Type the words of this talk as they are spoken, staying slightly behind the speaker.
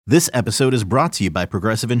This episode is brought to you by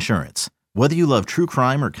Progressive Insurance. Whether you love true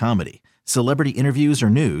crime or comedy, celebrity interviews or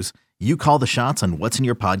news, you call the shots on what's in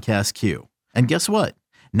your podcast queue. And guess what?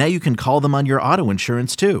 Now you can call them on your auto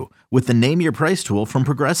insurance too with the Name Your Price tool from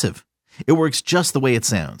Progressive. It works just the way it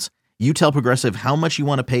sounds. You tell Progressive how much you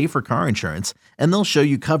want to pay for car insurance, and they'll show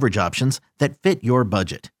you coverage options that fit your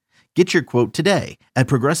budget. Get your quote today at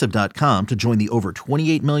Progressive.com to join the over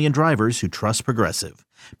 28 million drivers who trust Progressive.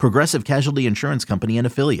 Progressive Casualty Insurance Company and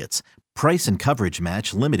Affiliates. Price and coverage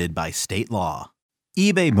match limited by state law.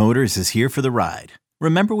 eBay Motors is here for the ride.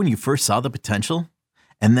 Remember when you first saw the potential?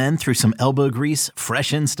 And then through some elbow grease,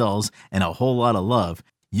 fresh installs, and a whole lot of love,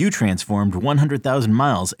 you transformed 100,000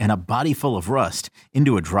 miles and a body full of rust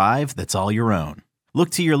into a drive that's all your own.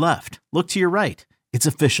 Look to your left. Look to your right. It's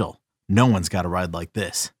official. No one's got a ride like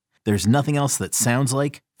this. There's nothing else that sounds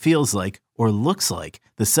like, feels like, or looks like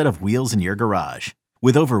the set of wheels in your garage.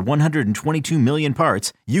 With over 122 million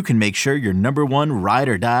parts, you can make sure your number one ride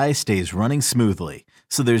or die stays running smoothly,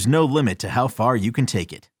 so there's no limit to how far you can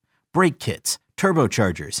take it. Brake kits,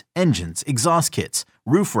 turbochargers, engines, exhaust kits,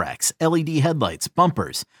 roof racks, LED headlights,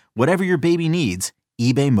 bumpers, whatever your baby needs,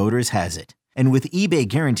 eBay Motors has it. And with eBay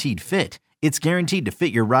Guaranteed Fit, it's guaranteed to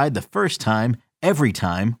fit your ride the first time, every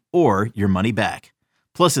time, or your money back.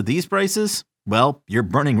 Plus, at these prices, well, you're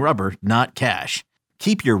burning rubber, not cash.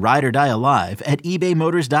 Keep your ride or die alive at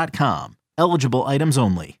ebaymotors.com. Eligible items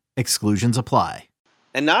only. Exclusions apply.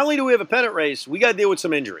 And not only do we have a pennant race, we got to deal with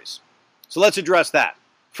some injuries. So let's address that.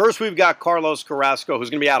 First, we've got Carlos Carrasco, who's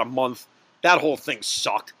going to be out a month. That whole thing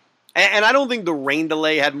sucked. And I don't think the rain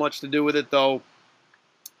delay had much to do with it, though.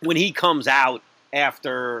 When he comes out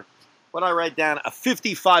after, what I write down, a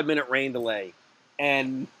 55-minute rain delay,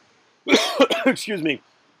 and, excuse me,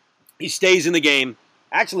 he stays in the game,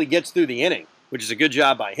 actually gets through the inning, which is a good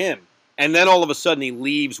job by him, and then all of a sudden he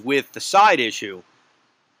leaves with the side issue,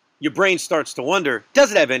 your brain starts to wonder, does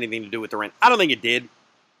it have anything to do with the rain? I don't think it did,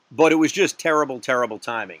 but it was just terrible, terrible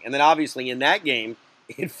timing. And then obviously in that game,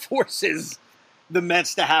 it forces the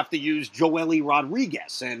Mets to have to use Joely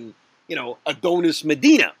Rodriguez and, Adonis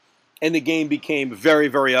Medina, and the game became very,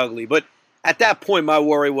 very ugly. But at that point, my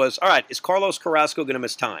worry was, all right, is Carlos Carrasco going to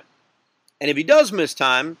miss time? And if he does miss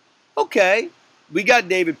time, okay, we got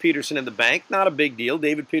David Peterson in the bank. Not a big deal.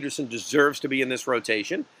 David Peterson deserves to be in this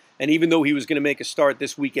rotation. And even though he was going to make a start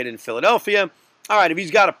this weekend in Philadelphia, all right, if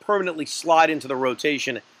he's got to permanently slide into the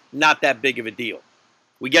rotation, not that big of a deal.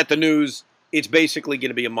 We get the news. It's basically going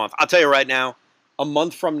to be a month. I'll tell you right now, a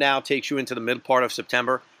month from now takes you into the mid part of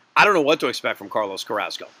September. I don't know what to expect from Carlos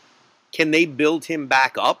Carrasco. Can they build him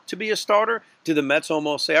back up to be a starter? Do the Mets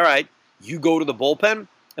almost say, all right, you go to the bullpen?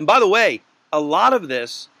 And by the way, a lot of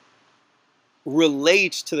this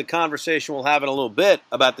relates to the conversation we'll have in a little bit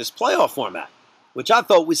about this playoff format, which I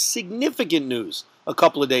thought was significant news a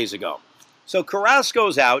couple of days ago. So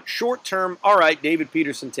Carrasco's out, short term, all right, David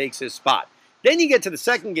Peterson takes his spot. Then you get to the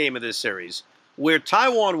second game of this series, where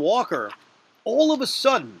Taijuan Walker, all of a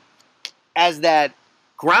sudden, as that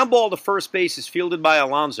ground ball to first base is fielded by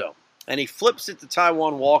Alonso, and he flips it to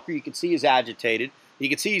Taijuan Walker, you can see he's agitated, you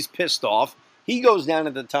can see he's pissed off, he goes down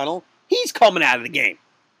into the tunnel, he's coming out of the game.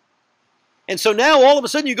 And so now, all of a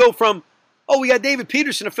sudden, you go from, oh, we got David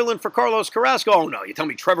Peterson to fill in for Carlos Carrasco. Oh, no, you tell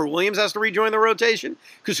me Trevor Williams has to rejoin the rotation?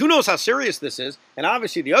 Because who knows how serious this is? And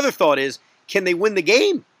obviously, the other thought is, can they win the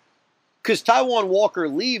game? Because Taijuan Walker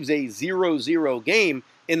leaves a 0-0 game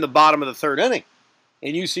in the bottom of the third inning.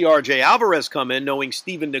 And you see R.J. Alvarez come in, knowing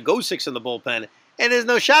Steven Nagosic's in the bullpen, and there's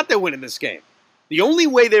no shot they're winning this game. The only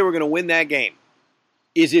way they were going to win that game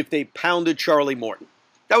is if they pounded Charlie Morton.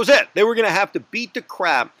 That was it. They were going to have to beat the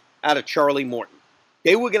crap out of Charlie Morton.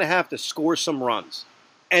 They were going to have to score some runs,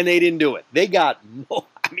 and they didn't do it. They got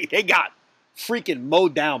freaking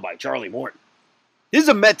mowed down by Charlie Morton. This is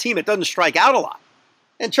a Met team that doesn't strike out a lot,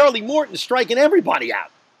 and Charlie Morton is striking everybody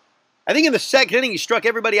out. I think in the second inning, he struck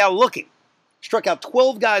everybody out looking. Struck out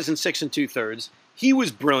 12 guys in 6 2/3. He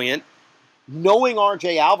was brilliant. Knowing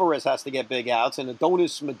R.J. Alvarez has to get big outs, and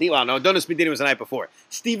Adonis Medina, well, no, Adonis Medina was the night before.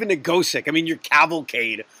 Steven Nagosic, your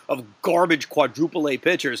cavalcade of garbage quadruple A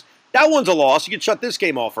pitchers. That one's a loss. You can shut this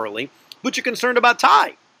game off early, but you're concerned about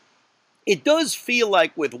Ty. It does feel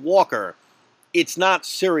like with Walker, it's not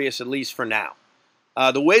serious, at least for now.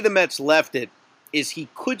 The way the Mets left it is he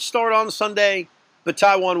could start on Sunday, but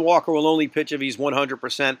Taijuan Walker will only pitch if he's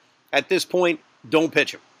 100%. At this point, don't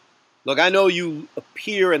pitch him. Look, I know you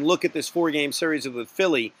appear and look at this 4-game series with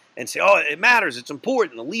Philly and say, oh, it matters, it's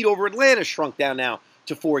important. The lead over Atlanta shrunk down now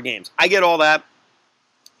to 4 games. I get all that.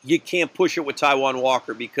 You can't push it with Taijuan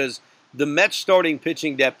Walker because the Mets' starting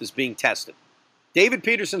pitching depth is being tested. David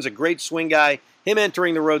Peterson's a great swing guy. Him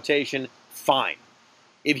entering the rotation, fine.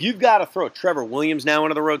 If you've got to throw Trevor Williams now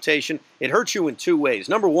into the rotation, it hurts you in two ways.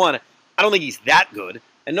 Number one, I don't think he's that good.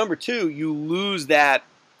 And number two, you lose that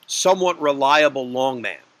somewhat reliable long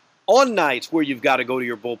man on nights where you've got to go to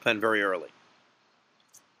your bullpen very early.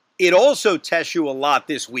 It also tests you a lot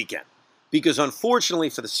this weekend because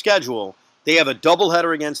unfortunately for the schedule, they have a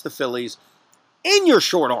doubleheader against the Phillies in your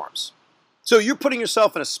short arms. So you're putting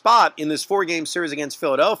yourself in a spot in this 4-game series against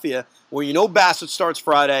Philadelphia where you know Bassett starts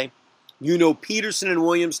Friday, you know Peterson and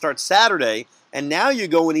Williams start Saturday, and now you're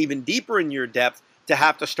going even deeper in your depth to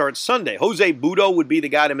have to start Sunday. Jose Budo would be the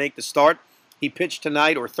guy to make the start. He pitched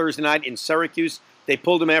tonight or Thursday night in Syracuse. They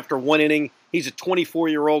pulled him after one inning. He's a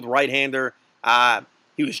 24-year-old right-hander.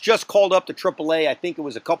 He was just called up to AAA, I think it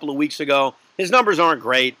was a couple of weeks ago. His numbers aren't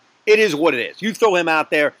great. It is what it is. You throw him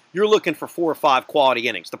out there, you're looking for 4 or 5 quality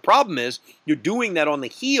innings. The problem is you're doing that on the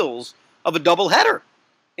heels of a doubleheader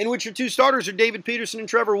in which your two starters are David Peterson and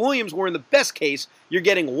Trevor Williams, where in the best case, you're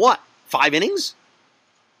getting what, 5 innings?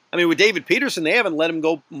 I mean, with David Peterson, they haven't let him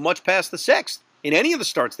go much past the 6th in any of the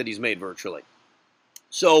starts that he's made virtually.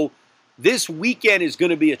 So this weekend is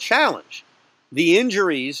going to be a challenge. The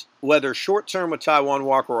injuries, whether short-term with Taijuan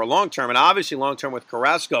Walker or long-term, and obviously long-term with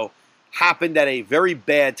Carrasco, happened at a very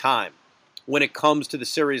bad time when it comes to the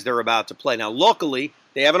series they're about to play. Now, luckily,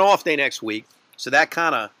 they have an off day next week, so that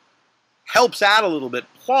kind of helps out a little bit.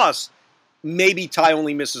 Plus, maybe Ty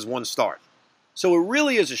only misses 1 start. So it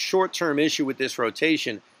really is a short-term issue with this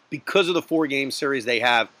rotation because of the 4-game series they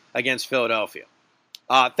have against Philadelphia.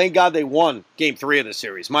 Thank God they won Game 3 of the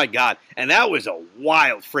series. My God. And that was a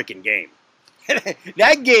wild freaking game.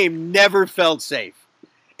 That game never felt safe.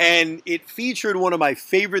 And it featured one of my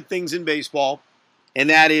favorite things in baseball, and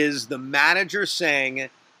that is the manager saying,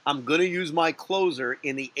 I'm going to use my closer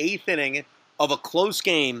in the 8th inning of a close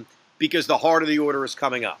game because the heart of the order is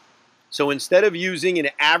coming up. So instead of using an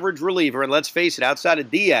average reliever, and let's face it, outside of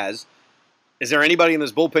Diaz, is there anybody in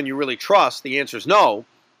this bullpen you really trust? The answer is no.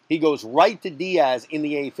 He goes right to Diaz in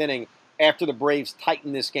the 8th inning after the Braves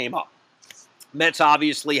tighten this game up. Mets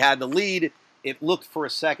obviously had the lead. It looked for a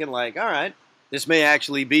second like, all right, this may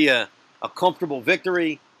actually be a comfortable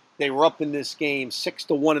victory. They were up in this game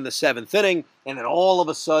 6-1 in the 7th inning, and then all of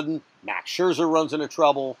a sudden, Max Scherzer runs into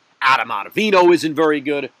trouble. Adam Ottavino isn't very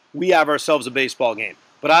good. We have ourselves a baseball game.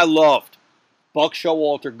 But I loved Buck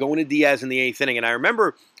Showalter going to Diaz in the 8th inning, and I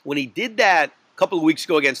remember when he did that a couple of weeks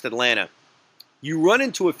ago against Atlanta, you run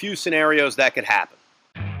into a few scenarios that could happen.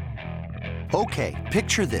 Okay,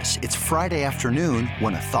 picture this. It's Friday afternoon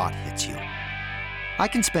when a thought hits you. I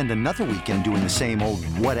can spend another weekend doing the same old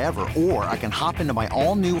whatever, or I can hop into my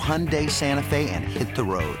all-new Hyundai Santa Fe and hit the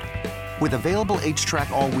road. With available H-Track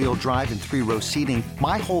all-wheel drive and 3-row seating,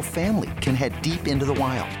 my whole family can head deep into the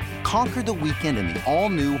wild. Conquer the weekend in the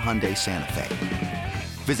all-new Hyundai Santa Fe.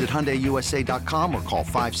 Visit HyundaiUSA.com or call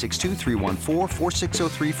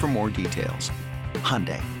 562-314-4603 for more details.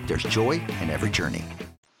 Hyundai, there's joy in every journey.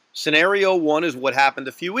 Scenario 1 is what happened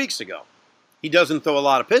a few weeks ago. He doesn't throw a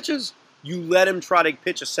lot of pitches. You let him try to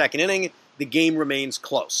pitch a second inning. The game remains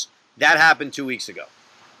close. That happened 2 weeks ago.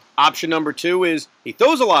 Option number 2 is he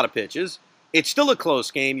throws a lot of pitches. It's still a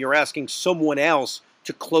close game. You're asking someone else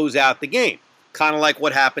to close out the game. Kind of like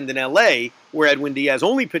what happened in L.A., where Edwin Diaz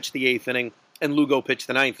only pitched the 8th inning and Lugo pitched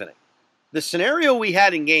the 9th inning. The scenario we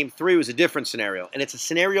had in Game 3 was a different scenario, and it's a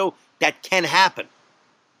scenario that can happen.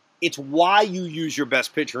 It's why you use your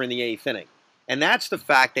best pitcher in the 8th inning. And that's the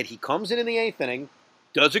fact that he comes in the 8th inning,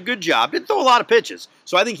 does a good job, didn't throw a lot of pitches,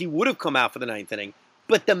 so I think he would have come out for the 9th inning,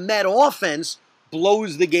 but the Met offense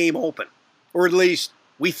blows the game open. Or at least,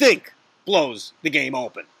 we think, blows the game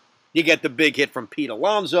open. You get the big hit from Pete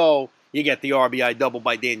Alonso, you get the RBI double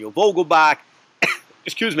by Daniel Vogelbach,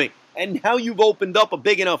 excuse me, and now you've opened up a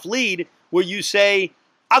big enough lead where you say,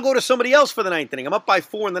 I'll go to somebody else for the 9th inning. I'm up by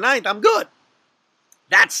 4 in the 9th, I'm good.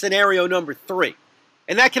 That's scenario number 3.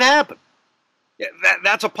 And that can happen.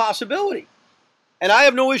 That's a possibility. And I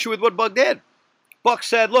have no issue with what Buck did. Buck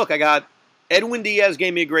said, look, I got Edwin Diaz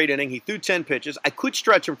gave me a great inning. He threw 10 pitches. I could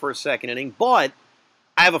stretch him for a second inning, but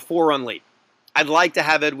I have a 4-run lead. I'd like to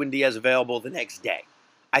have Edwin Diaz available the next day.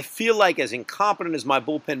 I feel like as incompetent as my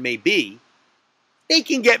bullpen may be, they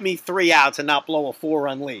can get me 3 outs and not blow a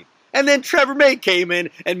 4-run lead. And then Trevor May came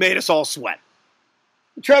in and made us all sweat.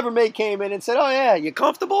 Trevor May came in and said, oh yeah, you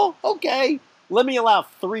comfortable? Okay. Let me allow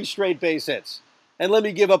 3 straight base hits. And let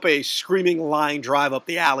me give up a screaming line drive up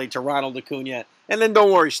the alley to Ronald Acuna. And then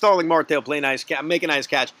don't worry, Starling Marte will make a nice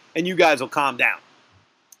catch, and you guys will calm down.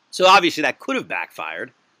 So obviously that could have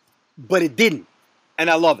backfired, but it didn't.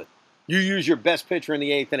 And I love it. You use your best pitcher in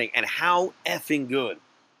the 8th inning. And how effing good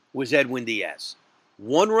was Edwin Diaz?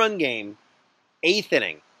 1-run game, 8th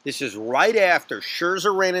inning, This is right after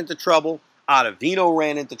Scherzer ran into trouble, Ottavino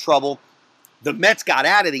ran into trouble. The Mets got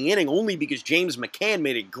out of the inning only because James McCann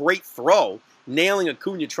made a great throw, nailing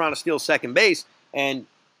Acuna trying to steal second base, and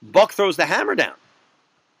Buck throws the hammer down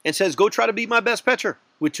and says, go try to beat my best pitcher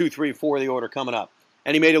with 2, 3, 4 of the order coming up.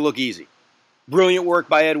 And he made it look easy. Brilliant work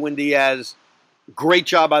by Edwin Diaz. Great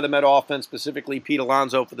job by the Met offense, specifically Pete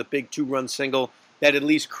Alonso for the big 2-run single that at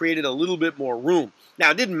least created a little bit more room.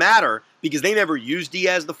 Now, it didn't matter because they never used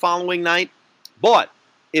Diaz the following night, but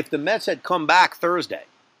if the Mets had come back Thursday,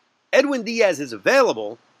 Edwin Diaz is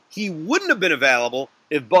available. He wouldn't have been available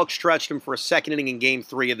if Buck stretched him for a second inning in Game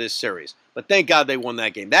 3 of this series. But thank God they won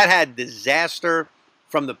that game. That had disaster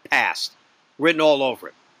from the past written all over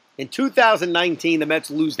it. In 2019, the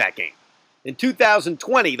Mets lose that game. In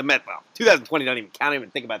 2020, 2020 don't even count. I don't even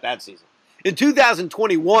think about that season. In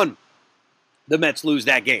 2021, the Mets lose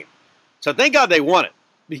that game. So thank God they won it,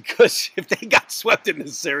 because if they got swept in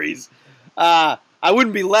this series, I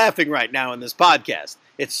wouldn't be laughing right now in this podcast.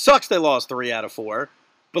 It sucks they lost 3 out of 4.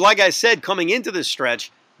 But like I said, coming into this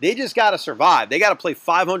stretch, they just got to survive. They got to play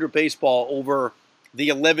 500 baseball over the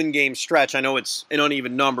 11-game stretch. I know it's an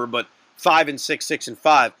uneven number, but 5-6,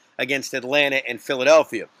 6-5 against Atlanta and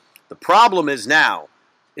Philadelphia. The problem is now,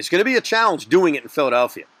 it's going to be a challenge doing it in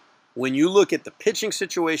Philadelphia. When you look at the pitching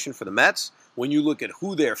situation for the Mets, when you look at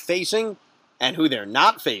who they're facing and who they're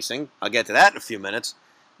not facing, I'll get to that in a few minutes,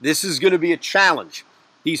 this is going to be a challenge,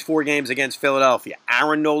 these 4 games against Philadelphia.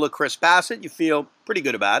 Aaron Nola, Chris Bassett, you feel pretty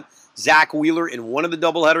good about. Zach Wheeler in one of the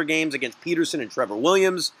doubleheader games against Peterson and Trevor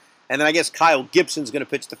Williams. And then I guess Kyle Gibson's going to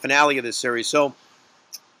pitch the finale of this series. So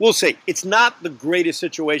we'll see. It's not the greatest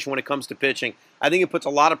situation when it comes to pitching. I think it puts a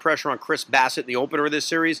lot of pressure on Chris Bassett, the opener of this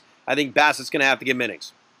series. I think Bassett's going to have to give him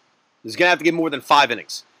innings. He's going to have to give more than 5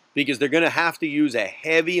 innings because they're going to have to use a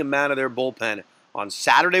heavy amount of their bullpen on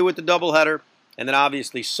Saturday with the doubleheader and then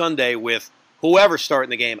obviously Sunday with whoever's starting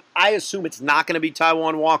the game. I assume it's not going to be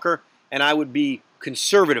Taijuan Walker, and I would be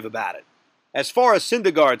conservative about it. As far as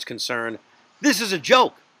Syndergaard's concerned, this is a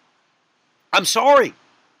joke. I'm sorry.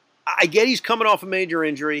 I get he's coming off a major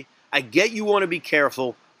injury. I get you want to be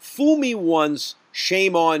careful. Fool me once,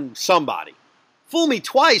 shame on somebody. Fool me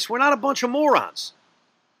twice, we're not a bunch of morons.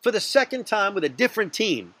 For the second time with a different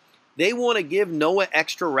team, they want to give Noah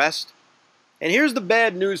extra rest. And here's the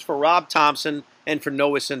bad news for Rob Thompson and for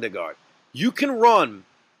Noah Syndergaard. You can run,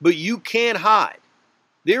 but you can't hide.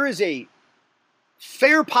 There is a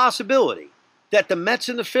fair possibility that the Mets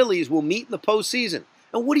and the Phillies will meet in the postseason.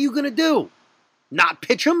 And what are you going to do? Not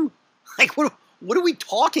pitch them? Like, what are we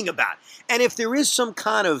talking about? And if there is some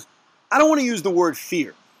kind of, I don't want to use the word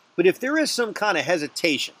fear, but if there is some kind of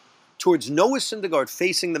hesitation towards Noah Syndergaard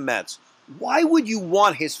facing the Mets, why would you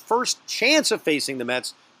want his first chance of facing the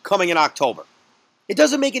Mets coming in October? It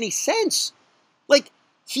doesn't make any sense. Like,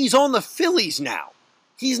 he's on the Phillies now.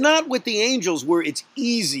 He's not with the Angels where it's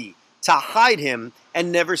easy to hide him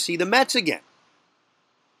and never see the Mets again.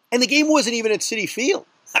 And the game wasn't even at Citi Field.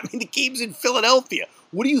 I mean, the game's in Philadelphia.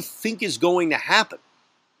 What do you think is going to happen?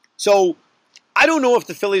 So, I don't know if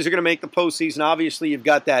the Phillies are going to make the postseason. Obviously, you've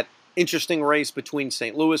got that interesting race between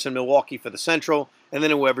St. Louis and Milwaukee for the Central, and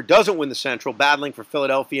then whoever doesn't win the Central, battling for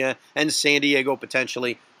Philadelphia and San Diego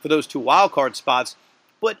potentially for those 2 wildcard spots.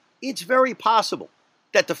 But it's very possible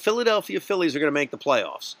that the Philadelphia Phillies are going to make the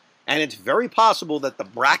playoffs. And it's very possible that the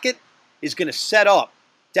bracket is going to set up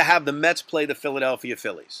to have the Mets play the Philadelphia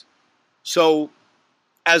Phillies. So,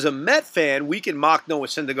 as a Met fan, we can mock Noah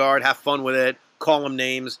Syndergaard, have fun with it, call him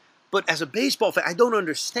names. But as a baseball fan, I don't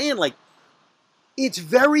understand. Like, it's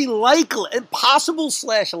very likely,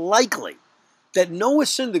 possible/likely, that Noah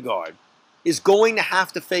Syndergaard is going to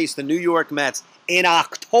have to face the New York Mets in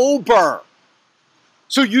October.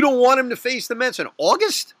 So you don't want him to face the Mets in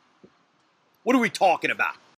August? What are we talking about?